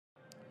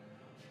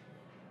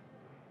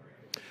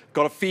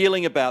Got a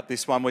feeling about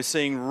this one. We're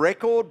seeing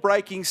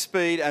record-breaking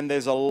speed and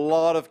there's a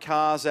lot of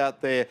cars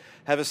out there.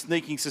 Have a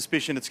sneaking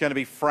suspicion it's going to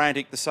be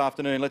frantic this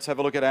afternoon. Let's have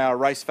a look at our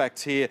race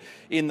facts here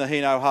in the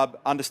Hino Hub.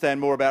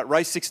 Understand more about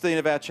race 16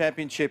 of our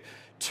championship.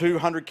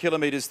 200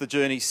 kilometres the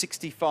journey,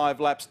 65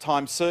 laps,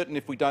 time certain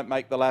if we don't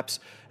make the laps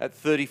at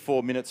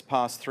 34 minutes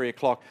past 3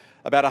 o'clock.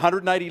 About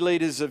 180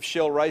 litres of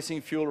Shell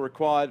racing fuel are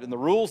required, and the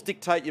rules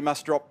dictate you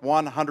must drop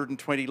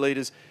 120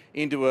 litres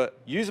into a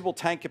usable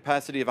tank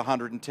capacity of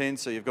 110,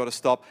 so you've got to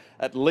stop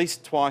at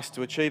least twice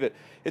to achieve it.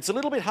 It's a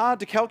little bit hard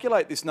to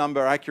calculate this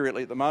number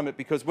accurately at the moment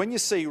because when you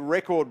see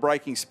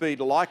record-breaking speed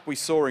like we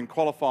saw in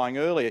qualifying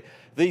earlier,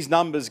 these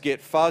numbers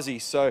get fuzzy,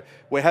 so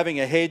we're having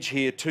a hedge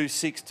here,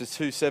 2.6 to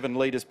 2.7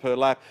 litres per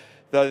lap.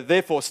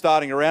 Therefore,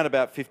 starting around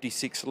about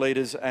 56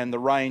 litres, and the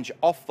range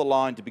off the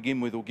line to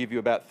begin with will give you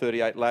about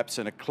 38 laps,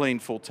 and a clean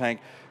full tank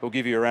will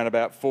give you around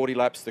about 40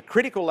 laps. The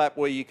critical lap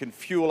where you can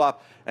fuel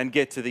up and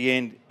get to the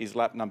end is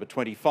lap number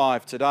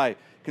 25 today.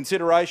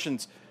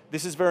 Considerations.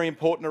 This is very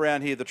important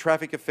around here. The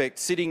traffic effect,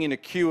 sitting in a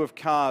queue of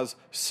cars,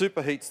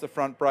 superheats the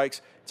front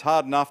brakes. It's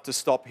hard enough to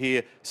stop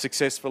here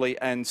successfully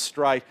and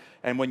straight,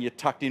 and when you're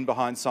tucked in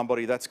behind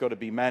somebody, that's got to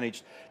be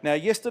managed. Now,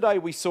 yesterday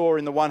we saw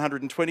in the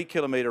 120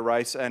 kilometre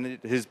race, and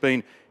it has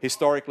been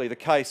historically the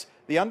case,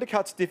 the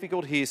undercut's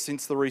difficult here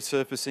since the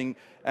resurfacing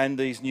and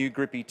these new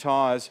grippy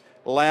tyres.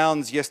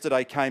 Lowndes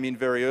yesterday came in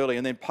very early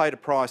and then paid a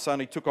price,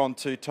 only took on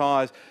 2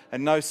 tyres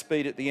and no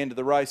speed at the end of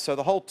the race. So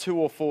the whole 2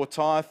 or 4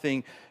 tyre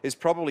thing is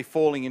probably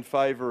falling in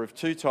favour of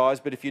 2 tyres.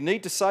 But if you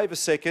need to save a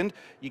second,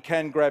 you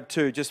can grab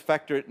 2. Just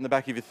factor it in the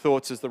back of your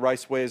thoughts as the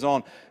race wears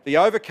on. The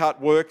overcut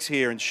works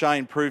here, and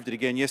Shane proved it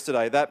again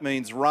yesterday. That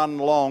means run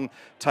long,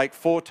 take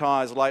 4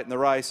 tyres late in the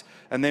race,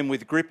 and then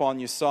with grip on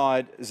your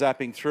side,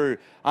 zapping through.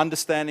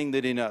 Understanding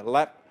that in a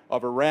lap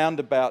of around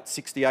about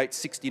 68,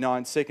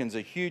 69 seconds,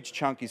 a huge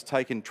chunk is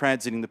taken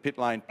transiting the pit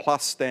lane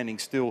plus standing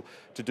still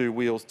to do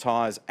wheels,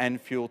 tyres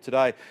and fuel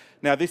today.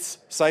 Now, this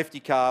safety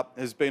car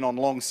has been on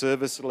long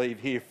service leave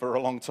here for a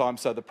long time,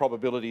 so the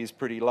probability is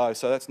pretty low.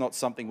 So that's not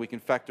something we can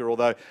factor,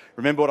 although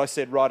remember what I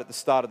said right at the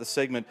start of the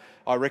segment,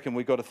 I reckon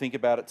we've got to think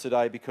about it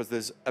today because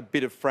there's a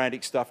bit of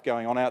frantic stuff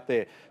going on out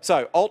there.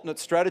 So, alternate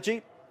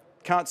strategy.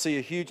 Can't see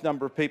a huge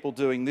number of people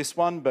doing this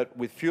one, but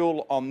with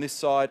fuel on this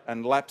side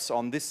and laps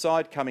on this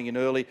side, coming in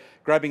early,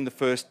 grabbing the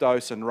first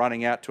dose and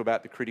running out to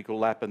about the critical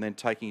lap and then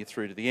taking it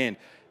through to the end.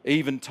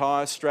 Even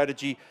tyre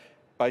strategy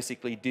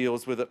basically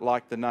deals with it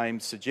like the name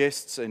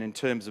suggests, and in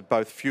terms of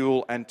both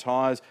fuel and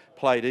tyres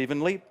played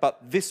evenly, but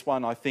this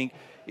one I think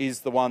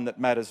is the one that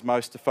matters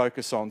most to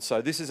focus on.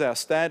 So this is our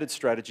standard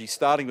strategy,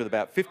 starting with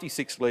about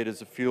 56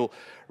 litres of fuel,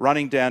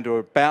 running down to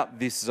about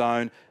this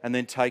zone and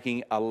then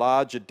taking a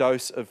larger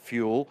dose of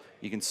fuel.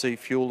 You can see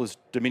fuel is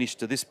diminished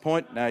to this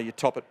point. Now you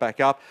top it back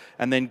up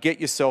and then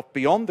get yourself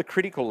beyond the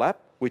critical lap,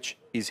 which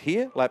is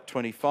here, lap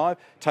 25,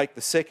 take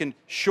the second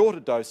shorter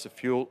dose of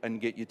fuel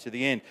and get you to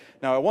the end.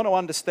 Now, I want to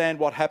understand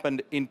what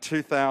happened in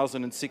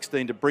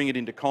 2016 to bring it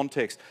into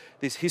context.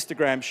 This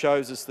histogram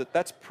shows us that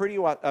that's pretty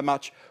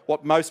much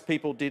what most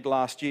people did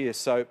last year.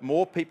 So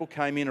more people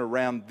came in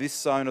around this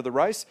zone of the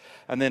race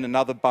and then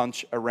another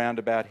bunch around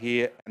about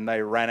here, and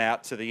they ran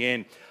out to the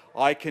end.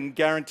 I can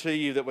guarantee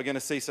you that we're going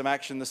to see some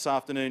action this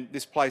afternoon.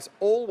 This place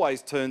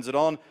always turns it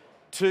on.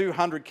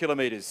 200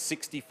 kilometres,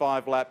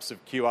 65 laps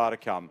of QR to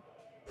come.